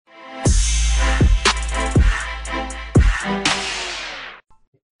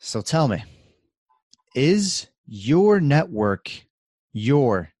So tell me, is your network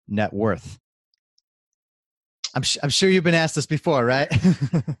your net worth? I'm sure you've been asked this before, right?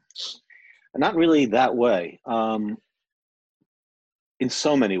 Not really that way. In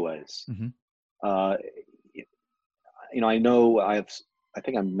so many ways. hmm Uh, I know I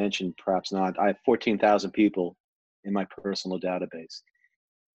think I mentioned, perhaps not, I have 14,000 people in my personal database,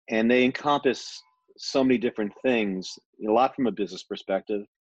 and they encompass so many different things, a lot from a business perspective,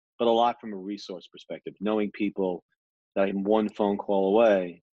 but a lot from a resource perspective, knowing people that I'm one phone call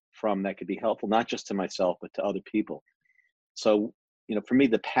away from that could be helpful, not just to myself, but to other people. So, for me,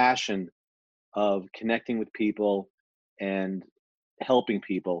 the passion of connecting with people and helping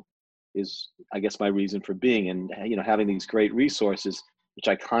people is, I guess, my reason for being. And having these great resources which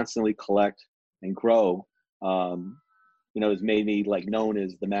I constantly collect and grow, has made me like known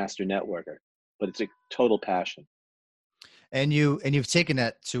as the master networker, but it's a total passion. And you've taken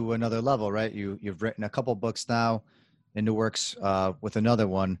that to another level, right? You've written a couple books now, in the works with another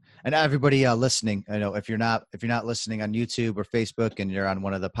one. And everybody listening, if you're not listening on YouTube or Facebook and you're on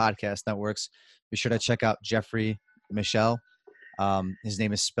one of the podcast networks, be sure to check out Jeffrey Michel. His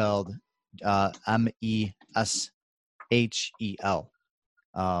name is spelled Meshel. You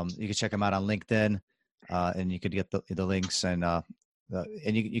can check him out on LinkedIn, and you could get the links, and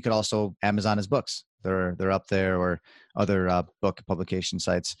you could also Amazon his books. They're up there, or other book publication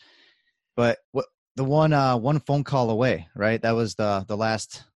sites. But the one phone call away, right? That was the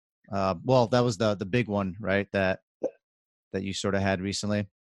last. That was the big one, right? That you sort of had recently.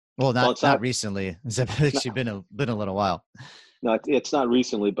 Well, Well, not recently. It's actually been a little while. no, it's not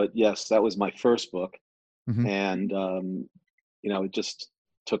recently, but yes, that was my first book, hmm and it just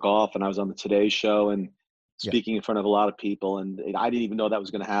took off, and I was on the Today Show and Yeah. speaking in front of a lot of people, and I didn't even know that was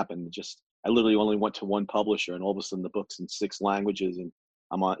going to happen. I literally only went to one publisher, and all of a sudden the book's in 6 languages, and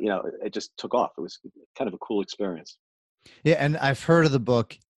I'm on. It just took off. It was kind of a cool experience. Yeah, and I've heard of the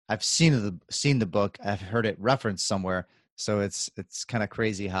book. I've seen the book. I've heard it referenced somewhere. So it's kind of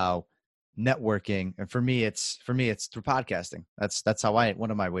crazy how networking, and for me it's through podcasting. That's how one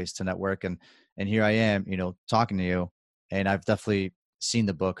of my ways to network, and here I am, talking to you, and I've definitely seen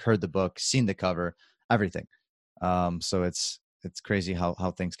the book, heard the book, seen the cover, everything. So it's crazy how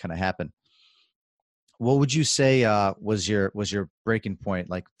things kind of happen. What would you say was your breaking point,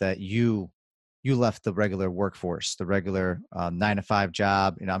 like that you left the regular workforce, the regular 9 to 5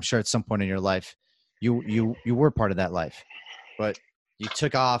 job? I'm sure at some point in your life you were part of that life, but you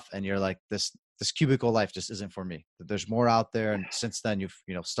took off and you're like, this cubicle life just isn't for me. There's more out there. And since then you've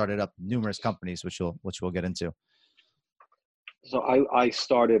started up numerous companies, which we'll get into. So I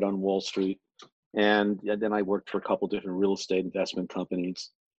started on Wall Street, and then I worked for a couple different real estate investment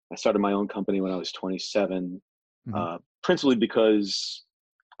companies. I started my own company when I was 27, hmm principally because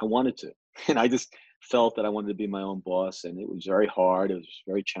I wanted to, and I just felt that I wanted to be my own boss, and it was very hard. It was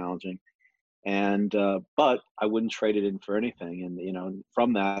very challenging, and but I wouldn't trade it in for anything. And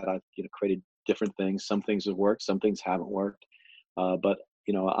from that, I've created different things. Some things have worked, some things haven't worked, but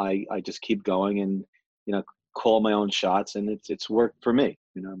I just keep going, and you know call my own shots, and it's worked for me.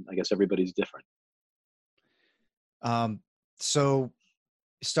 I guess everybody's different. Um, so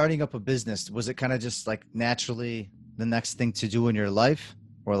starting up a business, was it kind of just like naturally the next thing to do in your life,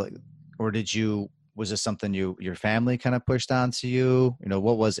 or was this something your family kind of pushed onto you?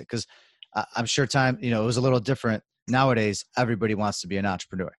 What was it? Because I'm sure it was a little different nowadays. Everybody wants to be an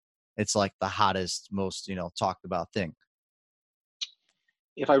entrepreneur. It's like the hottest, most talked about thing.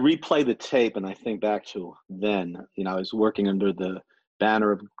 If I replay the tape and I think back to then, I was working under the banner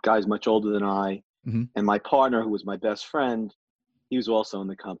of guys much older than I, hmm and my partner, who was my best friend, he was also in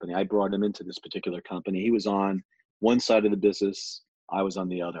the company. I brought him into this particular company. He was on one side of the business, I was on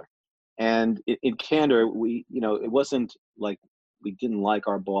the other. And in candor, it wasn't like we didn't like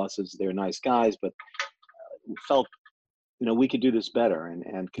our bosses. They were nice guys, but we felt, we could do this better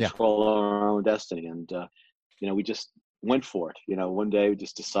and Yeah. control our own destiny. And, we just went for it. One day we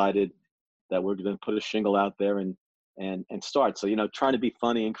just decided that we're going to put a shingle out there and start. So, trying to be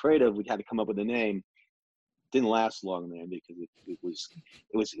funny and creative, we had to come up with a name. Didn't last long there because it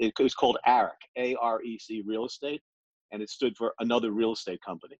was called AREC, AREC Real Estate, and it stood for Another Real Estate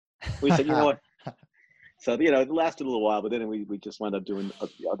Company. We said, what? So it lasted a little while, but then we just wound up doing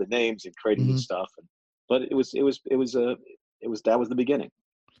other names and creating new hmm stuff. But that was the beginning.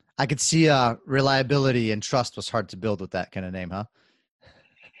 I could see reliability and trust was hard to build with that kind of name, huh?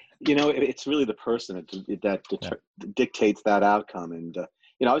 It's really the person that Yeah. dictates that outcome. And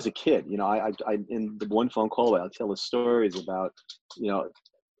I was a kid. I in the one phone call, I'll tell the stories about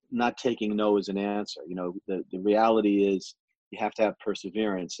not taking no as an answer. The reality is you have to have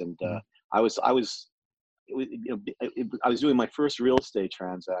perseverance. And Hmm. I was, I was, I was doing my first real estate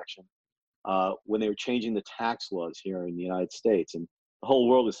transaction when they were changing the tax laws here in the United States, and the whole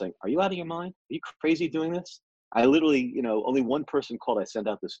world was saying, "Are you out of your mind? Are you crazy doing this?" I literally, only one person called. I sent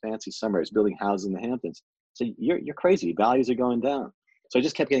out this fancy summary. I was building houses in the Hamptons. So you're crazy. Values are going down. So I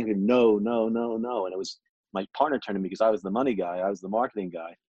just kept getting no, no, no, no, and it was my partner turned to me because I was the money guy. I was the marketing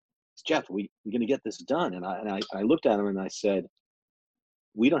guy. Jeff, we're going to get this done. And I looked at him and I said,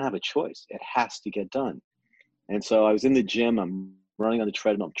 we don't have a choice. It has to get done. And so I was in the gym. I'm running on the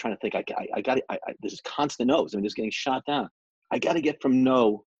treadmill. I'm trying to think. I got it. This is constant no's. I'm just getting shot down. I got to get from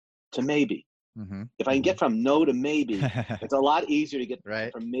no to maybe. Hmm. If I can get from no to maybe, it's a lot easier to get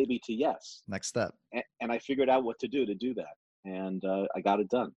Right. from maybe to yes. Next step. And I figured out what to do that. And I got it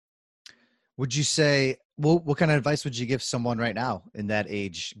done. Would you say, well, what kind of advice would you give someone right now in that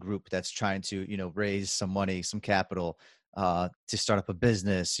age group that's trying to, raise some money, some capital, to start up a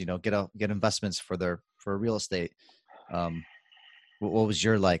business, get investments for real estate? Um, what was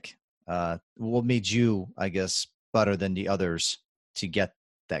your what made you, I guess, better than the others to get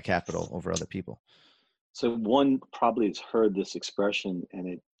that capital over other people? So one probably has heard this expression and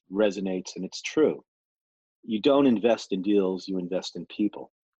it resonates and it's true. You don't invest in deals, you invest in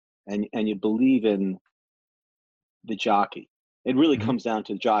people. And you believe in the jockey. It really Hmm. comes down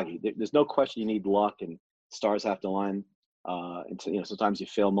to the jockey. There's no question you need luck and stars have to align. And so, sometimes you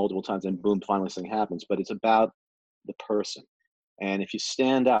fail multiple times and boom, finally something happens. But it's about the person. And if you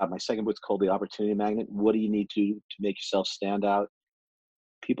stand out, my second book's called The Opportunity Magnet. What do you need to make yourself stand out?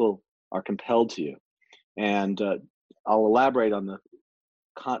 People are compelled to you. And I'll elaborate on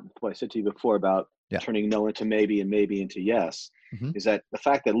what I said to you before about Yeah. turning no into maybe and maybe into yes. Hmm. Is that the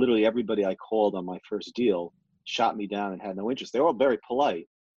fact that literally everybody I called on my first deal shot me down and had no interest. They were all very polite,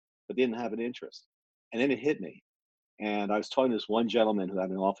 but didn't have an interest. And then it hit me. And I was talking to this one gentleman who had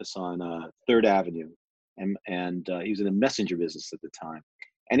an office on Third Avenue, and he was in the messenger business at the time.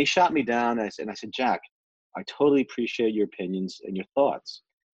 And he shot me down, and I said, Jack, I totally appreciate your opinions and your thoughts.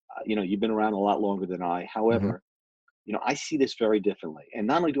 You've been around a lot longer than I. Hmm. However, I see this very differently. And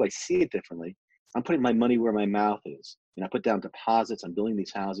not only do I see it differently, I'm putting my money where my mouth is. I put down deposits. I'm building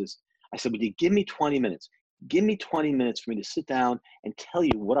these houses. I said, would you give me 20 minutes? Give me 20 minutes for me to sit down and tell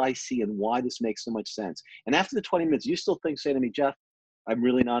you what I see and why this makes so much sense. And after the 20 minutes, you still say to me, Jeff, I'm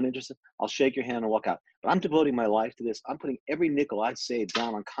really not interested. I'll shake your hand and walk out. But I'm devoting my life to this. I'm putting every nickel I save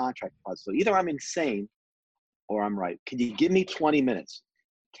down on contract deposits. So either I'm insane or I'm right. Can you give me 20 minutes?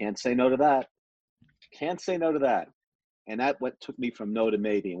 Can't say no to that. Can't say no to that. And that what took me from no to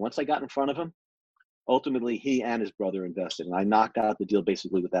maybe. And once I got in front of him, ultimately he and his brother invested. And I knocked out the deal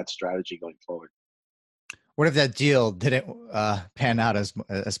basically with that strategy going forward. What if that deal didn't pan out as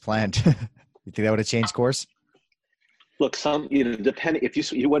planned? You think that would have changed course? Look, depending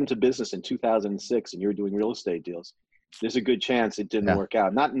if you went into business in 2006 and you're doing real estate deals, there's a good chance it didn't Yeah. work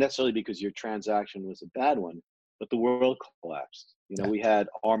out. Not necessarily because your transaction was a bad one, but the world collapsed. Yeah. We had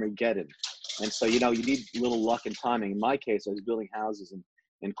Armageddon. And so, you need a little luck and timing. In my case, I was building houses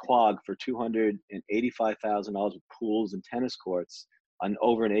in Quag for $285,000 with pools and tennis courts on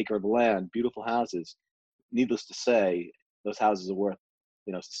over an acre of land, beautiful houses. Needless to say, those houses are worth,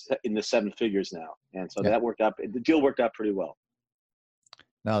 in the seven figures now. And so Yeah. that worked out. The deal worked out pretty well.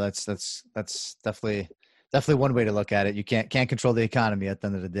 No, that's definitely one way to look at it. You can't control the economy at the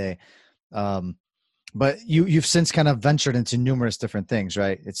end of the day. But you've since kind of ventured into numerous different things,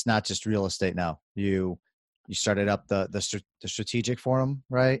 right? It's not just real estate now. You started up the strategic forum,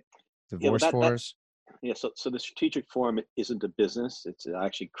 right? Yeah, Divorce Force. yeah. So the strategic forum isn't a business. It's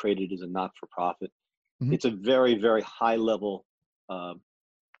actually created as a not-for-profit. Mm-hmm. It's a very, very high level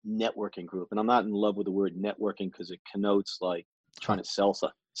networking group. And I'm not in love with the word networking because it connotes like trying to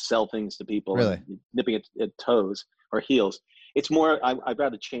sell things to people Really? and nipping at toes or heels. It's more, I'd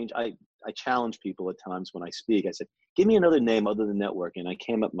rather change. I challenge people at times when I speak. I said, give me another name other than networking. I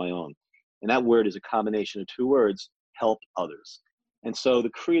came up with my own. And that word is a combination of two words, help others. And so the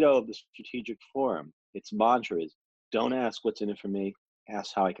credo of the strategic forum, its mantra is, don't ask what's in it for me,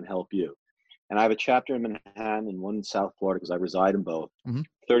 ask how I can help you. And I have a chapter in Manhattan and one in South Florida because I reside in both. Mm-hmm.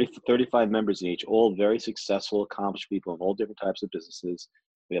 35 members in each, all very successful, accomplished people of all different types of businesses.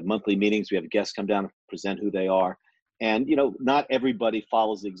 We have monthly meetings. We have guests come down and present who they are. And, not everybody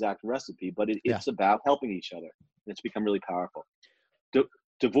follows the exact recipe, but it's about helping each other. And it's become really powerful.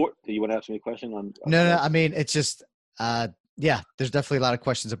 Divorce. Do you want to ask me a question on? No. I mean, it's just, there's definitely a lot of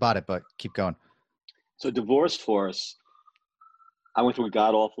questions about it, but keep going. So Divorce Force, I went through a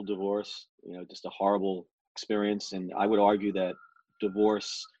god-awful divorce, just a horrible experience. And I would argue that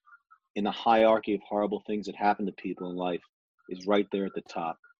divorce in the hierarchy of horrible things that happen to people in life is right there at the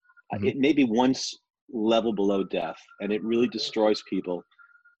top. Mm-hmm. It may be one level below death, and it really destroys people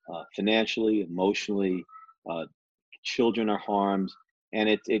financially, emotionally. Uh, Children are harmed, and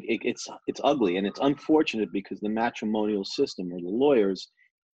it's ugly, and it's unfortunate because the matrimonial system or the lawyers,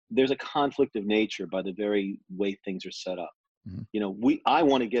 there's a conflict of nature by the very way things are set up. Mm-hmm. You know, I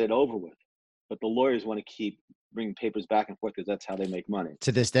want to get it over with, but the lawyers want to keep bringing papers back and forth because that's how they make money.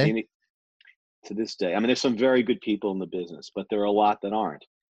 To this day? To this day. I mean, there's some very good people in the business, but there are a lot that aren't.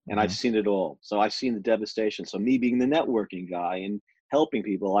 And Mm-hmm. I've seen it all. So I've seen the devastation. So me being the networking guy and helping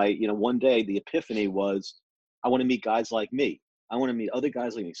people, one day the epiphany was, I want to meet guys like me. I want to meet other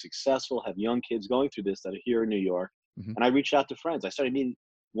guys like me, successful, have young kids going through this that are here in New York. Mm-hmm. And I reached out to friends. I started meeting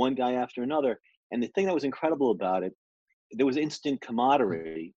one guy after another. And the thing that was incredible about it, there was instant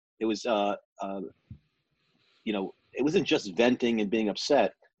camaraderie. It was, it wasn't just venting and being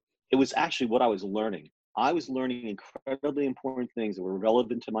upset. It was actually what I was learning. I was learning incredibly important things that were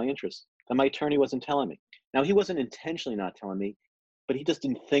relevant to my interests that my attorney wasn't telling me. Now, he wasn't intentionally not telling me, but he just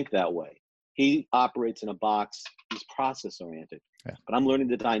didn't think that way. He operates in a box. He's process oriented. Yeah. But I'm learning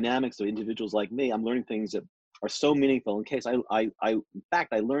the dynamics of individuals like me. I'm learning things that are so meaningful. In case in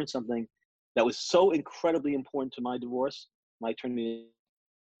fact, I learned something that was so incredibly important to my divorce. My attorney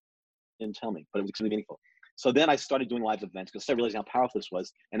didn't tell me, but it was extremely meaningful. So then I started doing live events because I started realizing how powerful this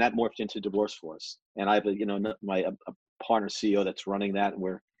was, and that morphed into Divorce Force. And I have a partner CEO that's running that, and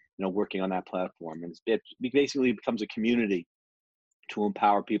we're working on that platform. And it basically becomes a community to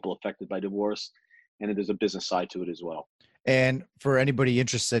empower people affected by divorce, and there's a business side to it as well. And for anybody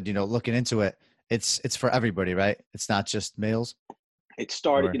interested, looking into it, it's for everybody, right? It's not just males. It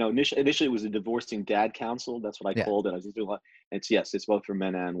started, initially it was a divorcing dad council. That's what I called it. I was just doing a lot. It's both for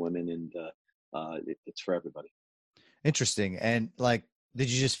men and women, and it's for everybody. Interesting. And did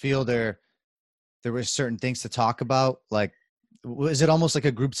you just feel there were certain things to talk about? Like, was it almost like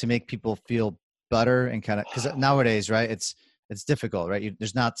a group to make people feel better and kind of, because nowadays, right, it's difficult, right?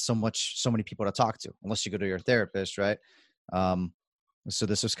 There's not so many people to talk to unless you go to your therapist, right? So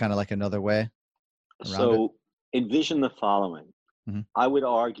this was kind of like another way around it. Envision the following. Mm-hmm. I would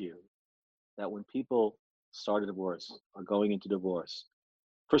argue that when people start a divorce or going into divorce,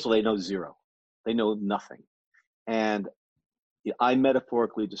 first of all, they know zero. They know nothing. And I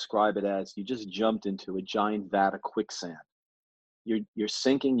metaphorically describe it as you just jumped into a giant vat of quicksand. You're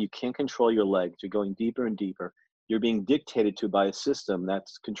sinking. You can't control your legs. You're going deeper and deeper. You're being dictated to by a system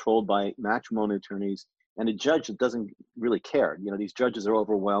that's controlled by matrimonial attorneys and a judge that doesn't really care. These judges are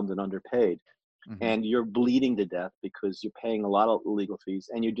overwhelmed and underpaid. Mm-hmm. And you're bleeding to death because you're paying a lot of legal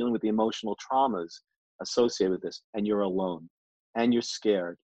fees, and you're dealing with the emotional traumas associated with this, and you're alone, and you're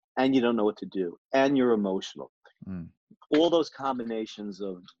scared, and you don't know what to do, and you're emotional. Mm. All those combinations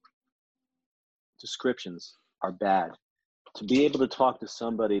of descriptions are bad. To be able to talk to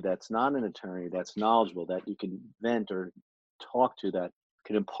somebody that's not an attorney, that's knowledgeable, that you can vent or talk to, that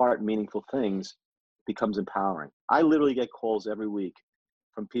can impart meaningful things, becomes empowering. I literally get calls every week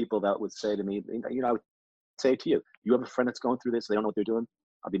from people that would say to me, I would say to you, you have a friend that's going through this, they don't know what they're doing,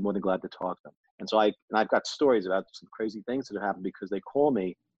 I'll be more than glad to talk to them. And so I've got stories about some crazy things that have happened because they call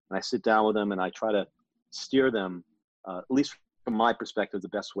me, and I sit down with them and I try to steer them, at least from my perspective, the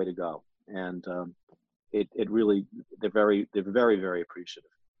best way to go. And it really, they're very, very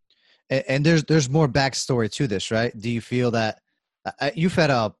appreciative. And there's more backstory to this, right? Do you feel that you've had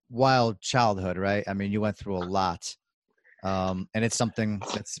a wild childhood, right? I mean, you went through a lot. And it's something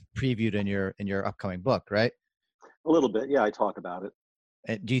that's previewed in your upcoming book, right? A little bit, yeah. I talk about it.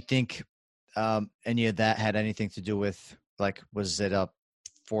 And do you think any of that had anything to do with, was it a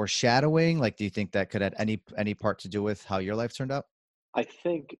foreshadowing? Do you think that could have any part to do with how your life turned out? I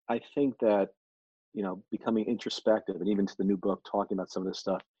think that becoming introspective, and even to the new book talking about some of this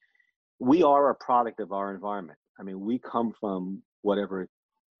stuff, we are a product of our environment. I mean, we come from whatever it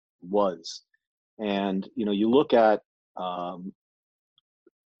was, and you look at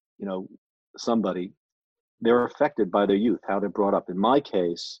somebody, they're affected by their youth, how they're brought up. In my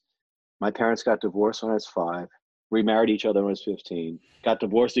case, my parents got divorced when I was 5, remarried each other when I was 15, got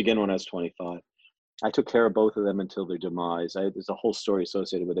divorced again when I was 25. I took care of both of them until their demise. There's a whole story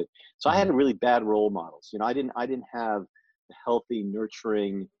associated with it. So I had really bad role models. I didn't have the healthy,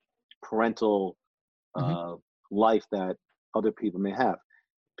 nurturing, parental life that other people may have.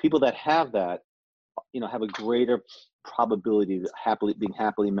 People that have that, have a greater probability of being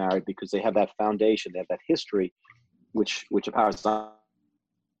happily married because they have that foundation, they have that history, which empowers them.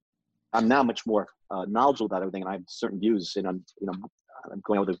 I'm now much more knowledgeable about everything, and I have certain views. And I'm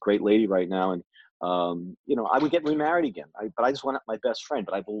going out with a great lady right now, and I would get remarried again. But I just want my best friend.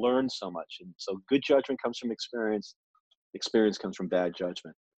 But I've learned so much, and so good judgment comes from experience. experience comes from bad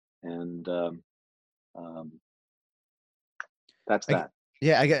judgment. And um, that's I, that.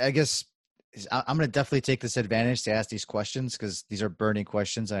 yeah, I guess I'm going to definitely take this advantage to ask these questions because these are burning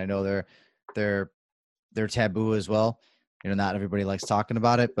questions, and I know they're they're taboo as well. You know, not everybody likes talking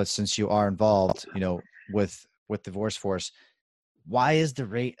about it, but since you are involved, you know, with divorce force, why is the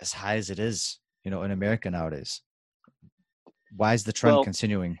rate as high as it is? You know, in America nowadays, why is the trend Well,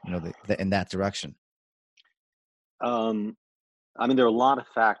 continuing? You know, in that direction. um, I mean, there are a lot of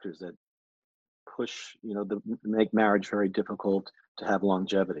factors that push, make marriage very difficult to have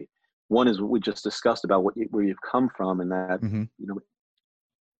longevity. One is what we just discussed about where you've come from, and that Mm-hmm. you know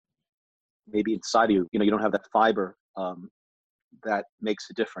maybe inside of you, you don't have that fiber that makes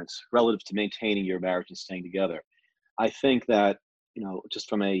a difference relative to maintaining your marriage and staying together. I think that just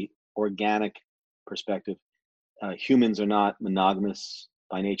from a organic perspective, humans are not monogamous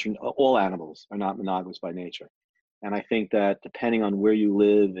by nature. All animals are not monogamous by nature, and I think that depending on where you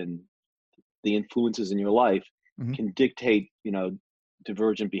live and the influences in your life Mm-hmm. can dictate,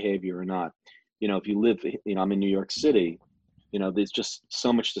 divergent behavior or not. If you live, I'm in New York City, there's just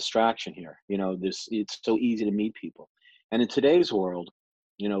so much distraction here. It's so easy to meet people. And in today's world,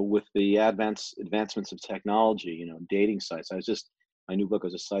 with the advancements of technology, dating sites, my new book, I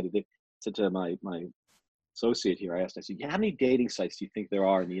was just cited, said to my associate here, I said, yeah, how many dating sites do you think there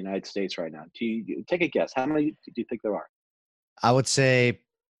are in the United States right now? Take a guess? How many do you think there are? I would say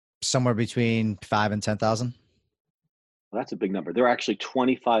somewhere between 5 and 10,000. Well, that's a big number. There are actually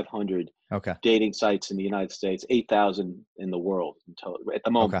 2,500 Okay. dating sites in the United States, 8,000 in the world at the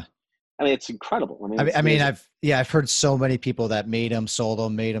Okay. moment. I mean, it's incredible. I mean, I mean, it's I mean, amazing. I've heard so many people that made them, sold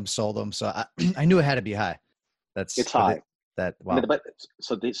them, made them, sold them. So I knew it had to be high. That's It's but high. I mean, wow. but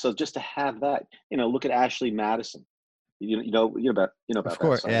so just to have that, look at Ashley Madison. Of About that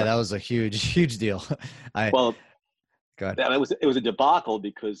course, site, yeah, right? that was a huge, huge deal. I Well, God, it was a debacle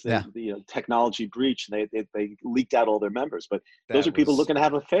because yeah, the technology breach, and they leaked out all their members. But those that are people was looking to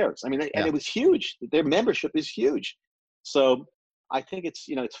have affairs. I mean, and yeah, it was huge. Their membership is huge. So I think it's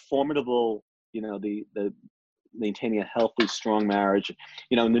formidable. The maintaining a healthy, strong marriage.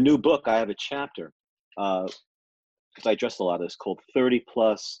 In the new book, I have a chapter because I addressed a lot of this called 30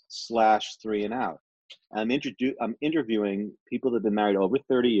 plus slash 3 and out. I'm interviewing people that have been married over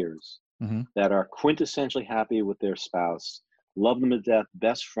 30 years mm-hmm. that are quintessentially happy with their spouse, love them to death,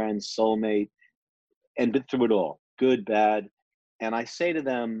 best friends, soulmate, and been through it all, good, bad. And I say to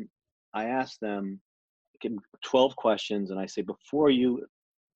them, I ask them, give 12 questions, and I say, before you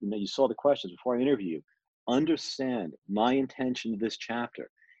saw the questions, before I interview you, understand my intention of this chapter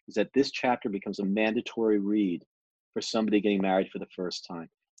is that this chapter becomes a mandatory read for somebody getting married for the first time.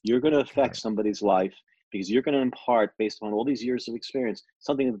 You're going to Got affect it. somebody's life because you're going to impart, based on all these years of experience,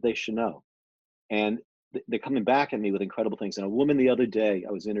 something that they should know. And they're coming back at me with incredible things. And a woman the other day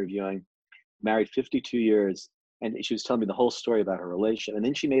I was interviewing, married 52 years, and she was telling me the whole story about her relationship. And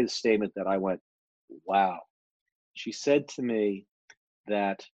then she made a statement that I went, wow. She said to me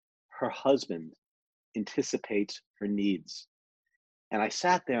that her husband anticipates her needs. And I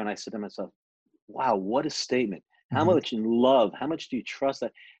sat there and I said to myself, wow, what a statement. How Mm-hmm. much in love, how much do you trust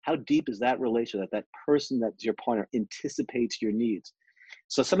that? How deep is that relationship that person that's your partner anticipates your needs?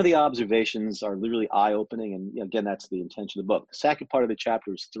 So some of the observations are literally eye-opening. And again, that's the intention of the book. The second part of the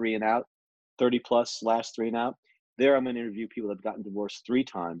chapter is 3 and out, 30 plus slash 3 and out. There I'm going to interview people that have gotten divorced 3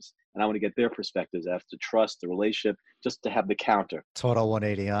 times. And I want to get their perspectives as to trust, the relationship, just to have the counter. Total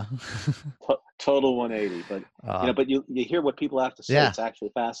 180, huh? Total 180. But uh, but you hear what people have to say. yeah, It's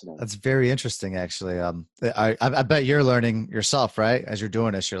actually fascinating. that's very interesting, actually. I bet you're learning yourself, right? As you're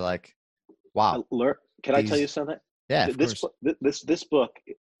doing this, you're like, wow, Can I tell you these, something? yeah, of This course. book, this book,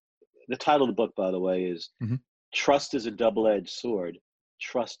 the title of the book, by the way, is Mm-hmm. "Trust is a Double-Edged Sword."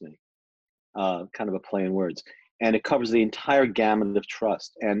 Trust me. Kind of a play in words. And it covers the entire gamut of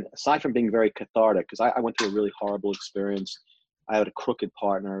trust. And aside from being very cathartic, because I went through a really horrible experience, I had a crooked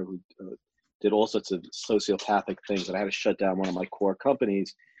partner who did all sorts of sociopathic things, and I had to shut down one of my core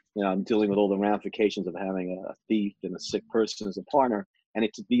companies. I'm dealing with all the ramifications of having a thief and a sick person as a partner, and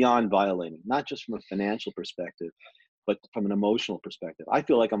it's beyond violating, not just from a financial perspective, but from an emotional perspective. I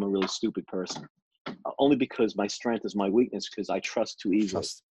feel like I'm a really stupid person, only because my strength is my weakness, because I trust too easily.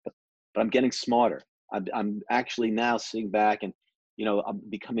 Trust. But I'm getting smarter. I'm actually now sitting back and, I'm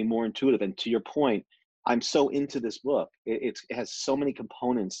becoming more intuitive. And to your point, I'm so into this book. It has so many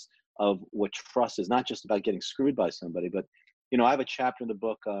components of what trust is, not just about getting screwed by somebody, but, I have a chapter in the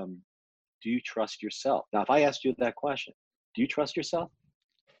book. Do you trust yourself? Now, if I asked you that question, do you trust yourself?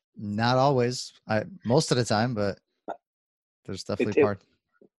 Not always. I most of the time, but there's definitely It, it, part.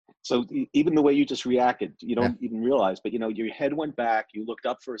 So even the way you just reacted, you don't even realize, but your head went back, you looked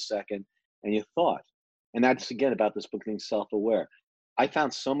up for a second, and you thought. And that's again about this book being self-aware. I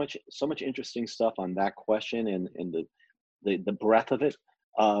found so much interesting stuff on that question and the breadth of it.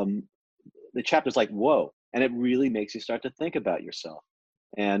 The chapter's like, whoa, and it really makes you start to think about yourself.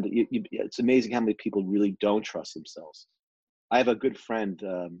 And it's amazing how many people really don't trust themselves. I have a good friend.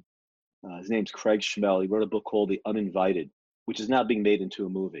 His name's Craig Schmel. He wrote a book called The Uninvited, which is now being made into a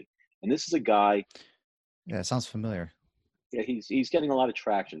movie. And this is a guy. Yeah, it sounds familiar. Yeah, he's getting a lot of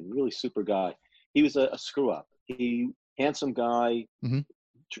traction. Really super guy. He was a screw up. Handsome guy,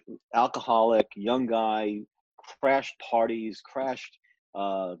 alcoholic, young guy, crashed parties, crashed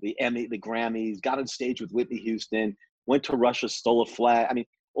the Grammys, got on stage with Whitney Houston, went to Russia, stole a flag. I mean,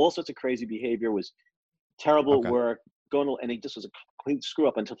 all sorts of crazy behavior. Was terrible at work. And he just was a complete screw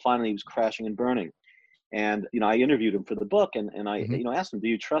up until finally he was crashing and burning. And, I interviewed him for the book and I, asked him, do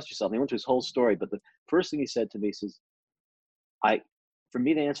you trust yourself? And he went to his whole story. But the first thing he said to me, he says, for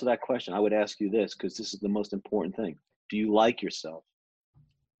me to answer that question, I would ask you this, because this is the most important thing. Do you like yourself?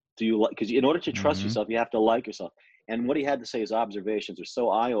 Because in order to trust yourself, you have to like yourself. And what he had to say, his observations are so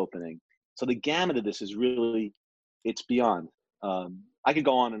eye-opening. So the gamut of this is really, it's beyond. I could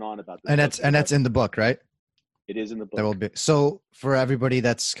go on and on about this. And that's in the book, right? It is in the book. That will be. So for everybody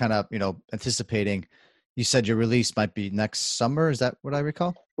that's kind of, anticipating, you said your release might be next summer. Is that what I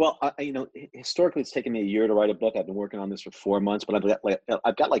recall? Well, historically, it's taken me a year to write a book. I've been working on this for 4 months, but I've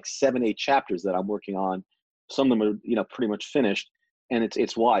got like 7-8 chapters that I'm working on. Some of them are, pretty much finished, and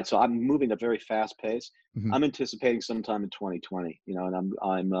it's wide. So I'm moving at a very fast pace. I'm anticipating sometime in 2020, and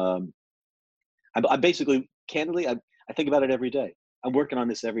I'm basically, candidly, I think about it every day. I'm working on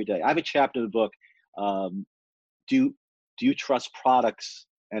this every day. I have a chapter in the book. Do you trust products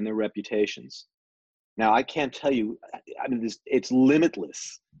and their reputations? Now, I can't tell you, it's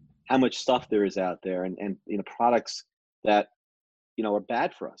limitless how much stuff there is out there and products that, are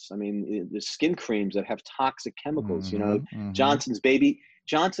bad for us. I mean, the skin creams that have toxic chemicals, Johnson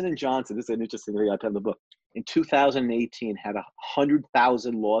 & Johnson, this is an interesting thing I have in the book, in 2018 had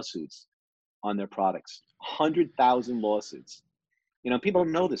 100,000 lawsuits on their products, 100,000 lawsuits. People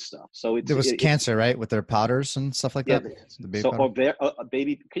don't know this stuff. So there was cancer, right? With their powders and stuff like that. The baby powder.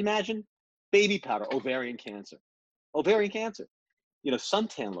 Baby, can you imagine? Baby powder, ovarian cancer,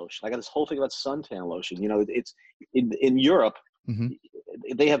 suntan lotion. I got this whole thing about suntan lotion. It's in Europe,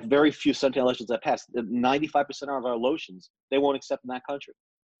 they have very few suntan lotions that pass. 95% of our lotions, they won't accept in that country.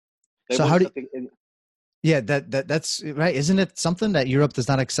 So how do yeah, that's right. Isn't it something that Europe does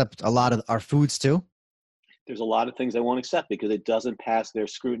not accept a lot of our foods too? There's a lot of things they won't accept because it doesn't pass their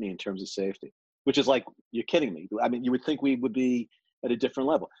scrutiny in terms of safety, which is like, you're kidding me. I mean, you would think we would be at a different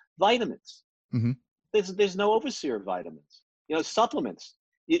level. Vitamins. There's no overseer of vitamins. Supplements.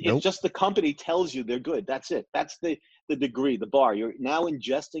 It's just the company tells you they're good. That's it. That's the degree, the bar. You're now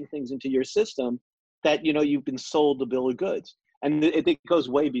ingesting things into your system that, you've been sold the bill of goods. And it goes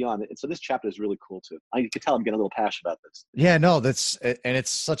way beyond it. And so this chapter is really cool too. You can tell I'm getting a little passionate about this. Yeah, no, and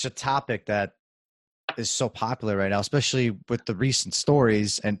it's such a topic that is so popular right now, especially with the recent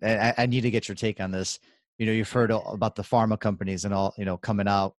stories. And I need to get your take on this. You've heard about the pharma companies and all, coming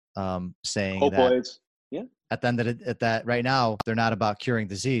out saying opioids. Yeah. At the end of that right now, they're not about curing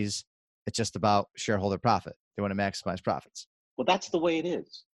disease. It's just about shareholder profit. They want to maximize profits. Well, that's the way it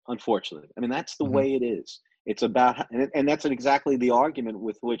is, unfortunately. I mean, that's the way it is. It's about, and that's exactly the argument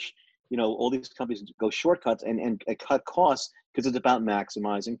with which, all these companies go shortcuts and cut costs, because it's about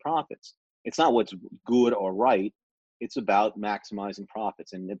maximizing profits. It's not what's good or right. It's about maximizing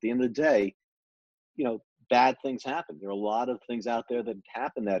profits. And at the end of the day, bad things happen. There are a lot of things out there that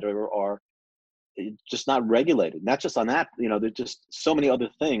happen that are just not regulated. Not just on that, there's just so many other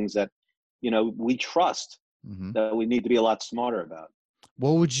things that, we trust that we need to be a lot smarter about.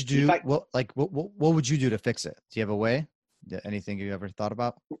 What would you do? What would you do to fix it? Do you have a way? Anything you ever thought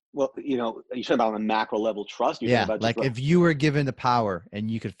about? Well, you're talking about on a macro level trust. Yeah, like if you were given the power and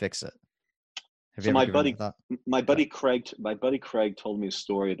you could fix it. So my buddy Craig told me a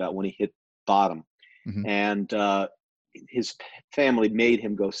story about when he hit bottom, and his family made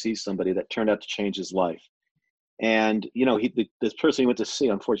him go see somebody that turned out to change his life. And this person he went to see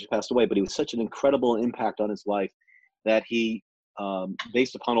unfortunately passed away, but he was such an incredible impact on his life that he,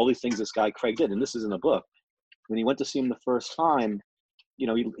 based upon all these things this guy Craig did, and this is in a book. When he went to see him the first time,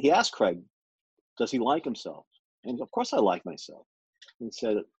 he asked Craig, does he like himself? And of course I like myself. And he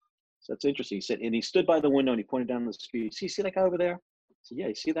said, so that's interesting. He said, and he stood by the window and he pointed down the street. See that guy over there? I said, yeah,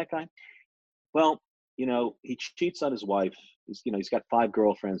 you see that guy? Well, he cheats on his wife. He's got 5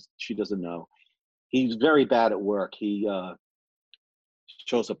 girlfriends. She doesn't know. He's very bad at work. He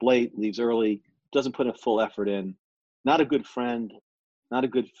shows up late, leaves early, doesn't put a full effort in, not a good friend, not a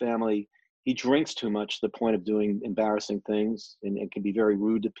good family. He drinks too much to the point of doing embarrassing things and can be very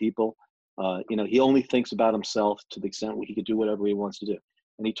rude to people. He only thinks about himself to the extent where he could do whatever he wants to do.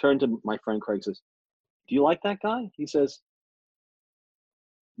 And he turned to my friend Craig and says, "Do you like that guy?" He says,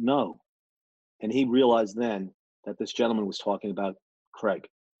 "No." And he realized then that this gentleman was talking about Craig,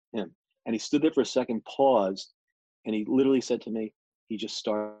 him. And he stood there for a second, paused, and he literally said to me, he just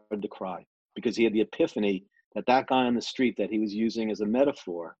started to cry because he had the epiphany that that guy on the street that he was using as a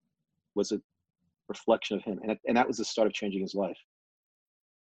metaphor was a reflection of him. And that was the start of changing his life.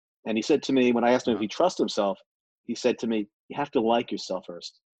 And he said to me, when I asked him if he trusts himself, he said to me, "You have to like yourself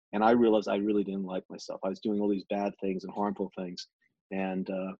first." And I realized I really didn't like myself. I was doing all these bad things and harmful things. And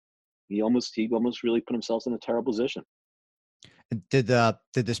he almost really put himself in a terrible position. Did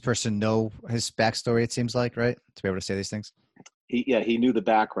this person know his backstory? It seems like, right, to be able to say these things. He knew the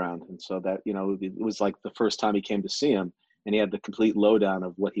background, and so that it was like the first time he came to see him, and he had the complete lowdown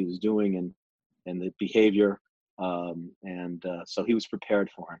of what he was doing and the behavior, so he was prepared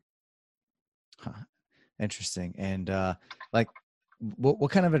for him. Huh. Interesting. And like,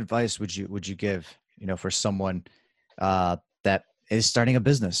 what kind of advice would you give, for someone that is starting a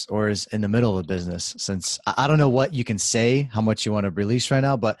business or is in the middle of a business? Since I don't know what you can say, how much you want to release right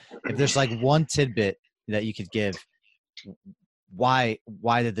now, but if there's like one tidbit that you could give, why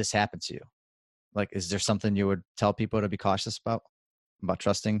did this happen to you? Like, is there something you would tell people to be cautious about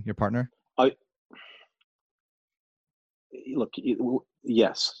trusting your partner? Look,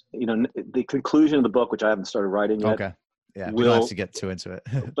 yes, the conclusion of the book, which I haven't started writing yet. Okay. Yeah, we don't have to get too into it.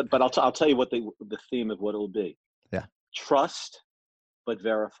 but I'll tell you what the theme of what it'll be. Yeah. Trust, but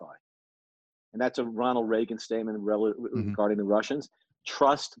verify. And that's a Ronald Reagan statement regarding the Russians.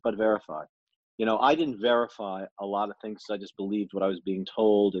 Trust, but verify. I didn't verify a lot of things. I just believed what I was being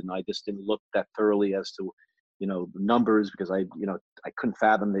told, and I just didn't look that thoroughly as to, the numbers, because I couldn't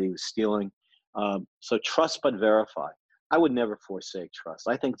fathom that he was stealing. So trust, but verify. I would never forsake trust.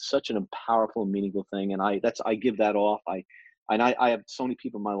 I think it's such an powerful and meaningful thing, and I give that off. I have so many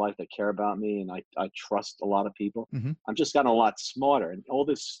people in my life that care about me, and I trust a lot of people. Mm-hmm. I've just gotten a lot smarter, and all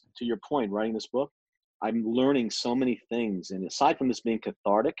this, to your point, writing this book, I'm learning so many things, and aside from this being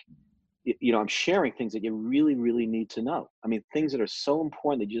cathartic, I'm sharing things that you really, really need to know. I mean, things that are so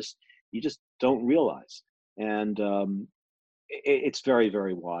important that you just don't realize, and it's very,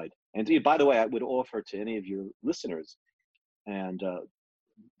 very wide. And by the way, I would offer to any of your listeners, and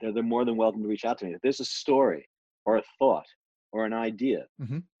they're more than welcome to reach out to me. If there's a story or a thought or an idea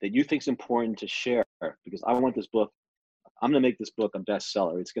that you think is important to share, because I want this book, I'm going to make this book a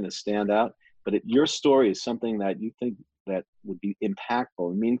bestseller. It's going to stand out. But if your story is something that you think that would be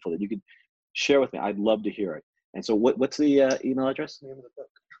impactful and meaningful that you could share with me, I'd love to hear it. And so what's the email address? The name of the book,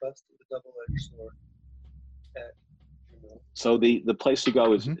 Trust is a Double-Edged Sword. So the place to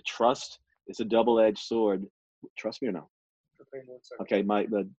go is Trust is a Double-Edged Sword. Trust me or no? Okay,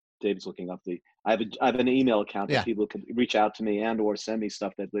 David's looking up I have an email account that people can reach out to me and or send me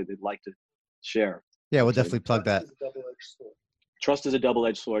stuff that they'd like to share. Yeah, we'll definitely plug that. Trust is a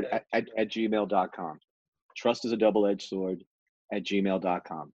double-edged sword at gmail.com. Trust is a double-edged sword at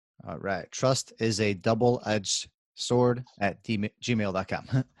gmail.com. All right. Trust is a double-edged sword at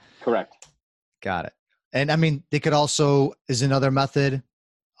gmail.com. Correct. Got it. And I mean, they could also, is another method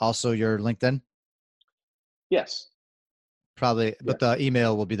also your LinkedIn? Yes. Probably, but the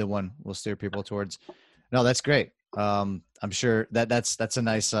email will be the one we'll steer people towards. No, that's great. I'm sure that's a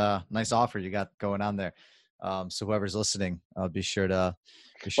nice offer you got going on there. So whoever's listening, be sure to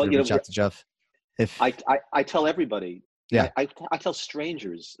reach out to Jeff. If I tell everybody, I tell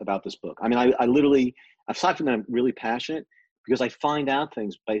strangers about this book. I mean, I literally, aside from that, I'm really passionate because I find out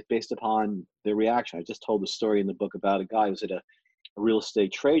things based upon their reaction. I just told the story in the book about a guy who was at a real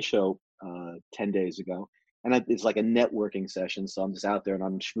estate trade show 10 days ago. And it's like a networking session. So I'm just out there and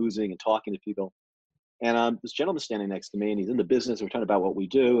I'm schmoozing and talking to people. And this gentleman's standing next to me and he's in the business. We're talking about what we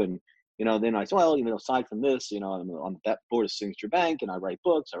do. And, then I said, well, aside from this, I'm on that board of Signature Bank and I write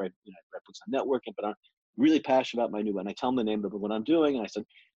books. I write books on networking, but I'm really passionate about my new one. I tell them the name of what I'm doing. And I said,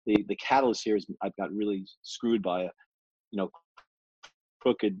 the catalyst here is I've got really screwed by a,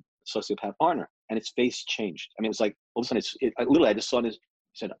 crooked sociopath partner. And his face changed. I mean, it was like, all of a sudden, I just saw this.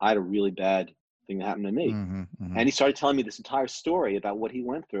 He said, I had a really bad thing that happened to me. And he started telling me this entire story about what he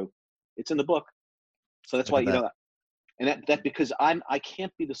went through. It's in the book. So that's why, and that because I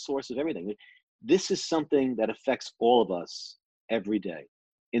can't be the source of everything. This is something that affects all of us every day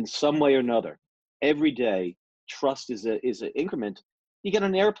in some way or another. Every day, trust is an increment You get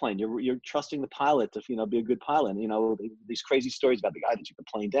on an airplane, you're trusting the pilot to, be a good pilot. These crazy stories about the guy that took the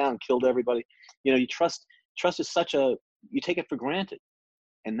plane down, killed everybody. You trust is you take it for granted.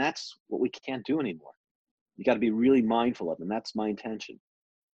 And that's what we can't do anymore. You got to be really mindful of, and that's my intention.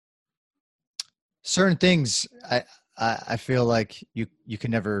 Certain things I feel like you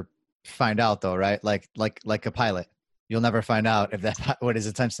can never find out though, right? Like a pilot, you'll never find out if that what his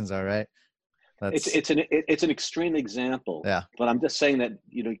intentions are, right? It's an extreme example. Yeah. But I'm just saying that,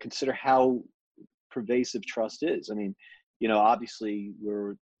 consider how pervasive trust is. I mean, obviously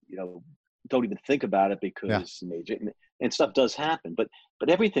we're, don't even think about it because and stuff does happen, but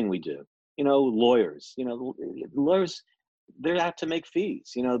everything we do, lawyers, lawyers, they're out to make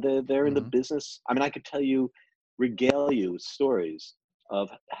fees, they're in the business. I mean, I could regale you with stories of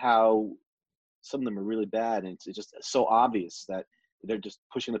how some of them are really bad. And it's just so obvious that they're just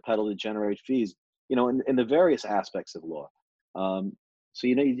pushing the pedal to generate fees, in the various aspects of law. So,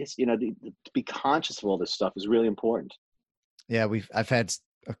 you just, to be conscious of all this stuff is really important. Yeah. I've had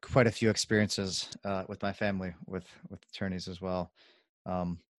quite a few experiences with my family, with attorneys as well.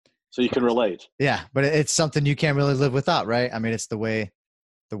 So you can relate. Yeah, but it's something you can't really live without, right? I mean, it's the way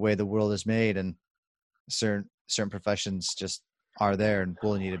the world is made, and certain professions just are there and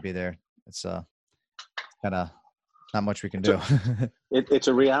will need to be there. It's kind of not much we can do. It's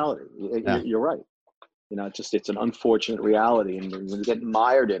a reality. You're right. It's an unfortunate reality, and when you get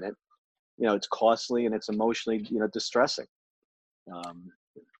mired in it, it's costly and it's emotionally, distressing.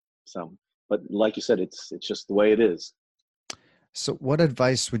 But like you said, it's just the way it is. So what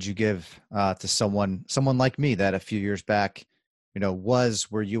advice would you give to someone like me that a few years back, was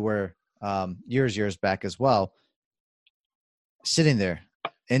where you were years back as well, sitting there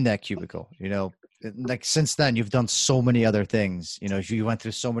in that cubicle, like since then you've done so many other things, you went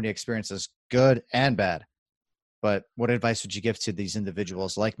through so many experiences, good and bad. But what advice would you give to these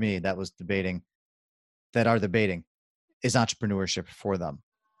individuals like me that are debating, is entrepreneurship for them?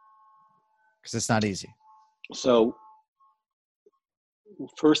 Because it's not easy. So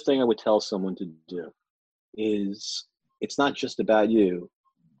first thing I would tell someone to do is, it's not just about you.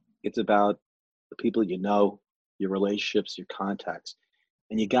 It's about the people your relationships, your contacts,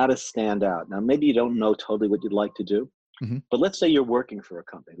 and you got to stand out. Now, maybe you don't know totally what you'd like to do, but let's say you're working for a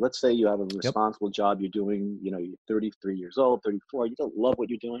company. Let's say you have a responsible job you're doing, you're 33 years old, 34, you don't love what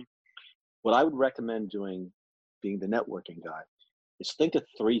you're doing. What I would recommend doing, being the networking guy, is think of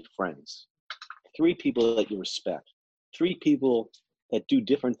 3 friends, 3 people that you respect, 3 people that do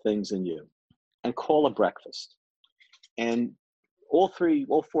different things than you, and call a breakfast. And all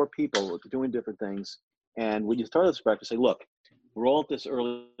 4 people are doing different things. And when you start this breakfast, say, look, we're all at this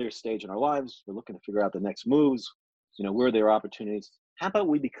earlier stage in our lives. We're looking to figure out the next moves. Where there are opportunities. How about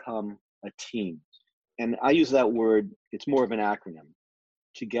we become a team? And I use that word, it's more of an acronym.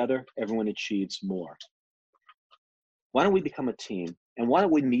 Together, everyone achieves more. Why don't we become a team? And why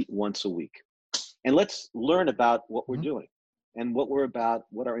don't we meet once a week? And let's learn about what we're doing and what we're about,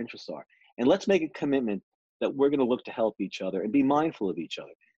 what our interests are. And let's make a commitment that we're going to look to help each other and be mindful of each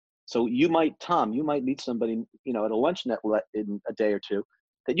other. So Tom, you might meet somebody, at a lunch net in a day or two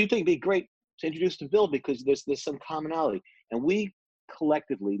that you think would be great to introduce to Bill, because there's some commonality. And we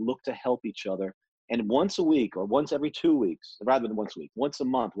collectively look to help each other. And once a week or once every 2 weeks, rather than once a week, once a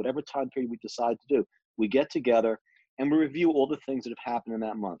month, whatever time period we decide to do, we get together and we review all the things that have happened in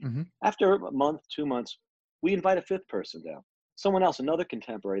that month. After a month, 2 months, we invite a 5th person down, someone else, another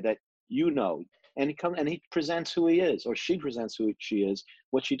contemporary that and he presents who he is, or she presents who she is,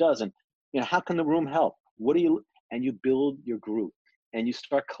 what she does, and how can the room help? And you build your group, and you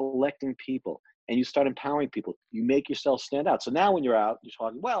start collecting people, and you start empowering people. You make yourself stand out. So now when you're out, you're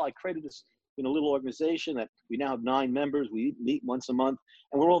talking, well, I created this little organization that we now have 9 members. We meet once a month,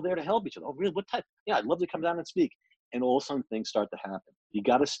 and we're all there to help each other. Oh, really? What type? Yeah, I'd love to come down and speak. And all of a sudden things start to happen. You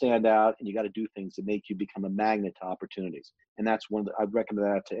got to stand out, and you got to do things to make you become a magnet to opportunities. And that's I'd recommend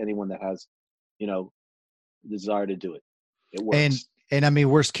that to anyone that has, desire to do it. It works. And I mean,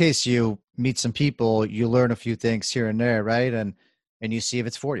 worst case, you meet some people, you learn a few things here and there, right? And you see if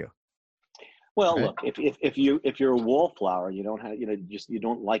it's for you. Well, right? Look, if you're a wallflower, you don't have, you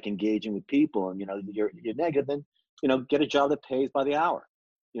don't like engaging with people, and you're negative, then get a job that pays by the hour.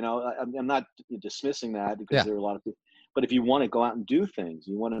 I'm not dismissing that, because there are a lot of people. But if you want to go out and do things,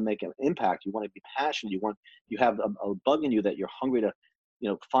 you want to make an impact, you want to be passionate, you have a bug in you that you're hungry to,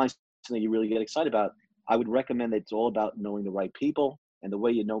 find something you really get excited about, I would recommend that it's all about knowing the right people. And the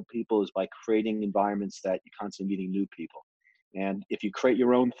way you know people is by creating environments that you're constantly meeting new people. And if you create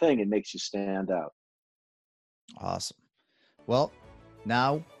your own thing, it makes you stand out. Awesome. Well,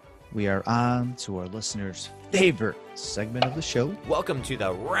 now we are on to our listeners' favorite segment of the show. Welcome to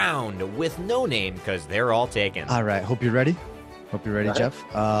the round with no name, because they're all taken. All right, hope you're ready. Hope you're ready, Go ahead.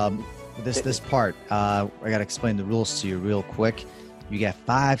 Jeff. This part, I got to explain the rules to you real quick. You get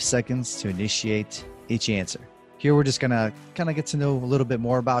 5 seconds to initiate each answer. Here, we're just going to kind of get to know a little bit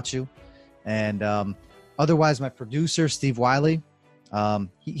more about you. And otherwise, my producer, Steve Wiley,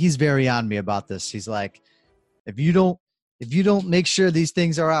 he's very on me about this. He's like, if you don't make sure these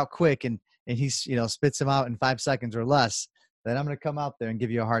things are out quick and he's, spits them out in 5 seconds or less, then I'm going to come out there and give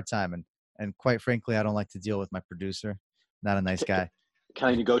you a hard time. And quite frankly, I don't like to deal with my producer. Not a nice guy. Can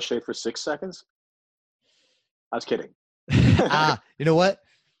I negotiate for 6 seconds? I was kidding. You know what?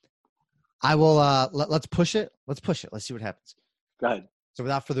 I will, let's push it. Let's push it. Let's see what happens. Go ahead. So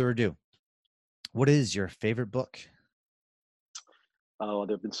without further ado, what is your favorite book? Oh,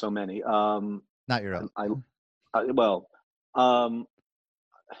 there have been so many. Not your own. I'm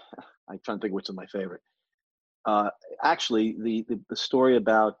trying to think which is my favorite. Actually, the story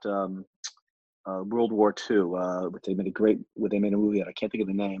about World War II, which they made a movie out. I can't think of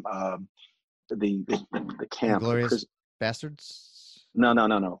the name. The camp. Glorious Bastards? No.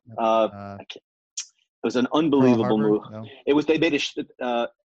 It was an unbelievable Pearl movie. Harbor? No. It was. They made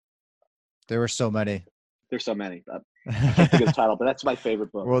There were so many. There's so many. I can't think of the title, but that's my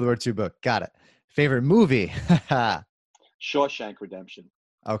favorite book. World War II book. Got it. Favorite movie? Shawshank Redemption.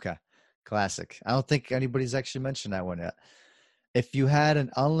 Okay. Classic. I don't think anybody's actually mentioned that one yet. If you had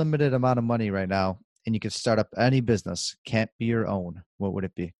an unlimited amount of money right now and you could start up any business, can't be your own, what would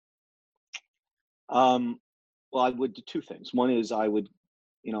it be? Well, I would do two things. One is I would,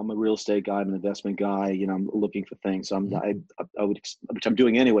 I'm a real estate guy, I'm an investment guy. I'm looking for things. So I would, which I'm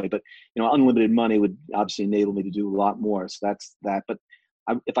doing anyway. But unlimited money would obviously enable me to do a lot more. So that's that. But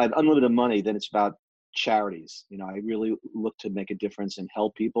if I have unlimited money, then it's about charities. I really look to make a difference and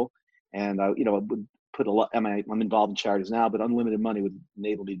help people. And I would put a lot. I'm involved in charities now, but unlimited money would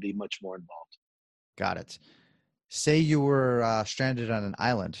enable me to be much more involved. Got it. Say you were stranded on an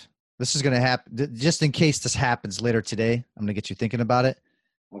island. This is going to happen. Just in case this happens later today, I'm going to get you thinking about it.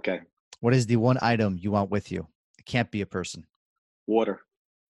 Okay. What is the one item you want with you? It can't be a person. Water.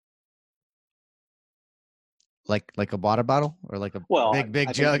 Like a water bottle or like a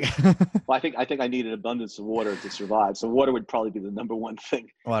big jug? Well, I think I need an abundance of water to survive. So water would probably be the number one thing.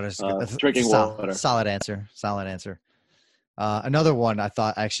 Water's good. Drinking water. Solid answer. Another one I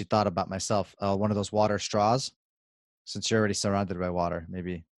actually thought about myself. One of those water straws. Since you're already surrounded by water,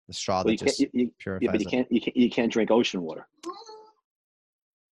 maybe the straw that just purifies. Yeah, but you can't drink ocean water.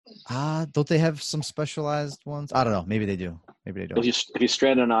 Don't they have some specialized ones? I don't know. Maybe they do. Maybe they don't. If you're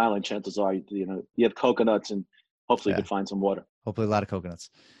stranded on an island, chances are you have coconuts and hopefully you can find some water. Hopefully a lot of coconuts.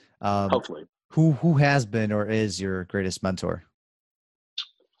 Hopefully. Who has been or is your greatest mentor?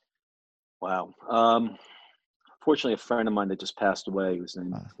 Wow. Fortunately, a friend of mine that just passed away was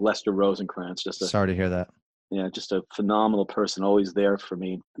named Lester Rosencrantz. Sorry to hear that. Yeah, just a phenomenal person, always there for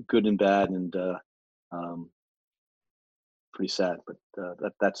me, good and bad, and pretty sad. But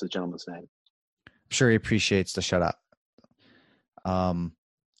that's the gentleman's name. I'm sure he appreciates the shout out.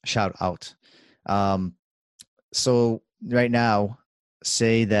 So right now,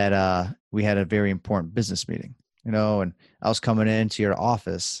 say that we had a very important business meeting, and I was coming into your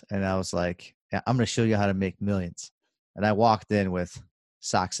office, and I was like, yeah, I'm going to show you how to make millions. And I walked in with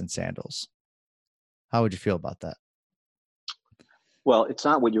socks and sandals. How would you feel about that? Well, it's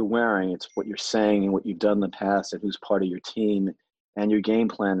not what you're wearing. It's what you're saying and what you've done in the past and who's part of your team and your game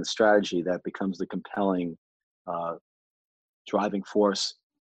plan and strategy that becomes the compelling driving force,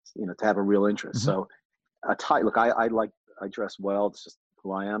 to have a real interest. Mm-hmm. So I dress well. It's just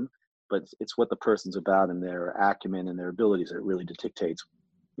who I am, but it's what the person's about and their acumen and their abilities that really dictates,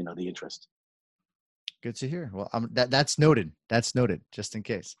 the interest. Good to hear. Well, that's noted. That's noted, just in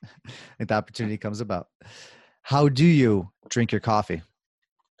case if the opportunity comes about. How do you drink your coffee?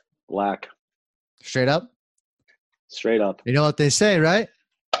 Black. Straight up? Straight up. You know what they say, right?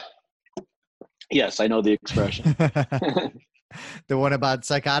 Yes, I know the expression. The one about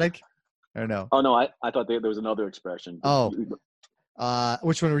psychotic? Or no? Oh, no, I thought there was another expression. Oh,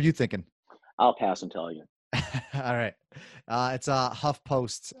 which one were you thinking? I'll pass and tell you. All right. It's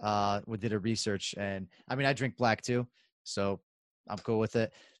HuffPost. We did a research, and I drink black too, so I'm cool with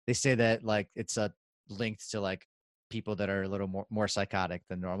it. They say that it's linked to people that are a little more psychotic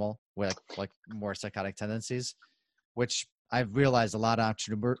than normal, with like more psychotic tendencies, which I've realized a lot of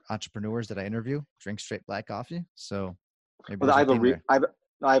entrepreneurs that I interview drink straight black coffee. So maybe I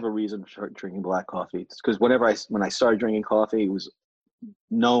have a reason for drinking black coffee. It's because when I started drinking coffee, it was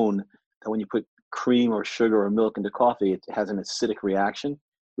known that when you put cream or sugar or milk into coffee, it has an acidic reaction,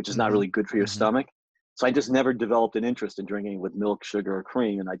 which is not really good for your stomach. So I just never developed an interest in drinking with milk, sugar, or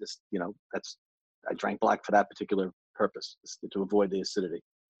cream. And I just, I drank black for that particular purpose, to avoid the acidity.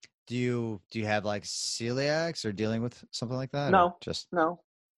 Do you have like celiacs or dealing with something like that? No, just no.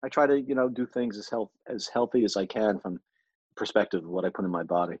 I try to, do things as healthy as I can from the perspective of what I put in my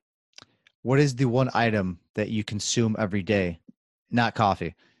body. What is the one item that you consume every day? Not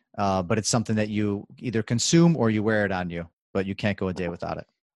coffee, but it's something that you either consume or you wear it on you, but you can't go a day without it.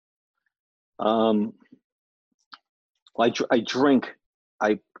 Well,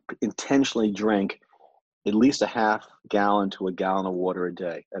 I intentionally drink at least a half gallon to a gallon of water a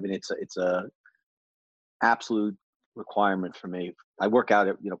day. I mean, it's a absolute requirement for me. I work out,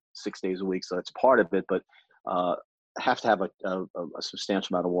 6 days a week, so that's part of it, but I have to have a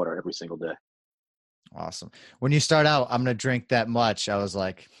substantial amount of water every single day. Awesome. When you start out, I'm going to drink that much. I was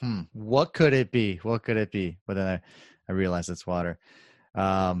like, what could it be? What could it be? But then I realized it's water.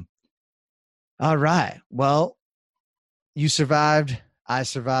 All right. Well, you survived. I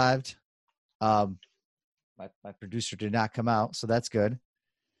survived. My producer did not come out, so that's good.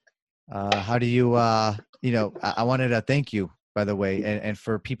 How do you, I wanted to thank you, by the way, and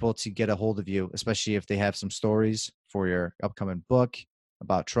for people to get a hold of you, especially if they have some stories for your upcoming book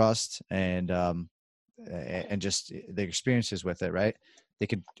about trust and just the experiences with it, right? They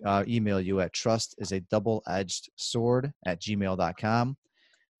could email you at trustisadoubleedgedsword@gmail.com.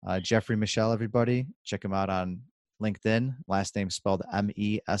 Jeffrey Michel, everybody, check him out on LinkedIn. Last name spelled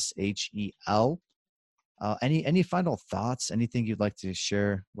Meshel. Any final thoughts? Anything you'd like to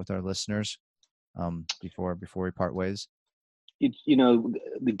share with our listeners before we part ways?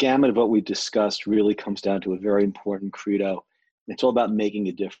 The gamut of what we discussed really comes down to a very important credo. It's all about making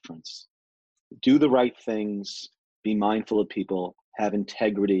a difference. Do the right things, be mindful of people, have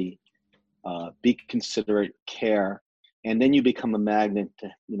integrity, be considerate, care, and then you become a magnet to,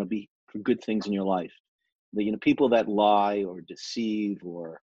 be for good things in your life. People that lie or deceive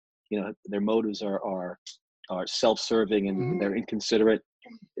or, their motives are self-serving and they're inconsiderate,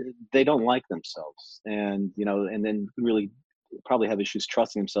 they don't like themselves. And, and then really probably have issues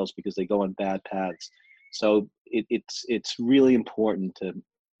trusting themselves because they go on bad paths. So it's really important to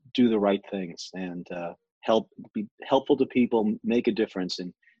do the right things and be helpful to people, make a difference,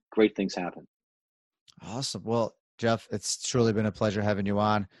 and great things happen. Awesome. Well, Jeff, it's truly been a pleasure having you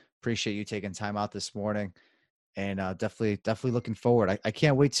on. Appreciate you taking time out this morning, and definitely looking forward. I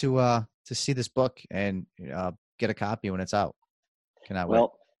can't wait to see this book and get a copy when it's out. Cannot wait.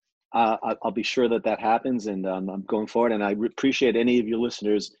 Well, I'll be sure that happens, and I'm going forward. And I appreciate any of your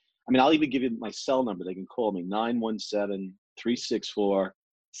listeners. I mean, I'll even give you my cell number. They can call me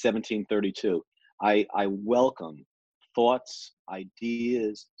 917-364-1732. I welcome thoughts,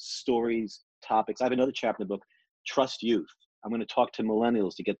 ideas, stories, topics. I have another chapter in the book, Trust Youth. I'm going to talk to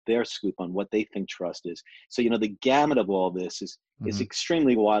millennials to get their scoop on what they think trust is. So, the gamut of all this is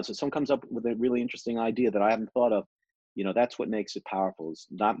extremely wide. So someone comes up with a really interesting idea that I haven't thought of. That's what makes it powerful. It's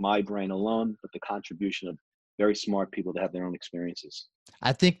not my brain alone, but the contribution of very smart people that have their own experiences.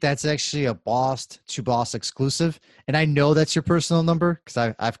 I think that's actually a boss to boss exclusive. And I know that's your personal number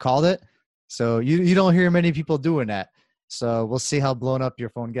because I've called it. So you don't hear many people doing that. So we'll see how blown up your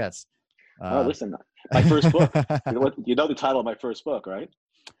phone gets. Listen, my first book, you know the title of my first book, right?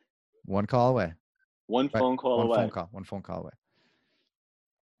 One call away. One phone call away. One phone call away.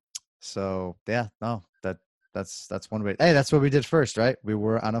 So yeah, no, that's one way. Hey, that's what we did first, right? We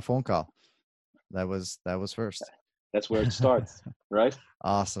were on a phone call. That was first. That's where it starts, right?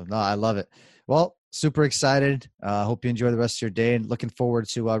 Awesome. No, I love it. Well, super excited. Hope you enjoy the rest of your day and looking forward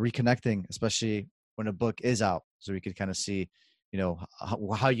to reconnecting, especially when a book is out, so we could kind of see,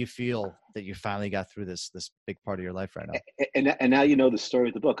 how you feel that you finally got through this big part of your life right now. And now you know the story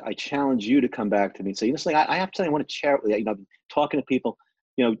of the book. I challenge you to come back to me and say, I have something I want to share with you. Talking to people,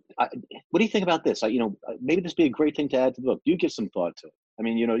 what do you think about this? Maybe this would be a great thing to add to the book. You give some thought to it. I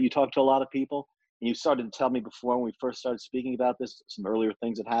mean, you talk to a lot of people, and you started to tell me before when we first started speaking about this, some earlier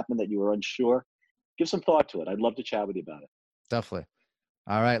things that happened that you were unsure. Give some thought to it. I'd love to chat with you about it. Definitely.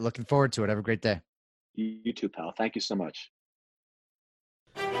 All right. Looking forward to it. Have a great day. You too, pal. Thank you so much.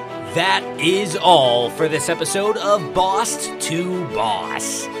 That is all for this episode of Boss to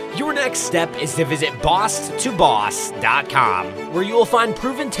Boss. Your next step is to visit bosstoboss.com, where you will find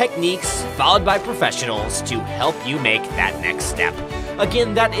proven techniques followed by professionals to help you make that next step.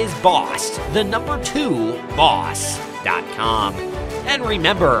 Again, that is boss2boss.com. And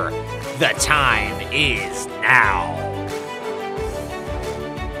remember, the time is now.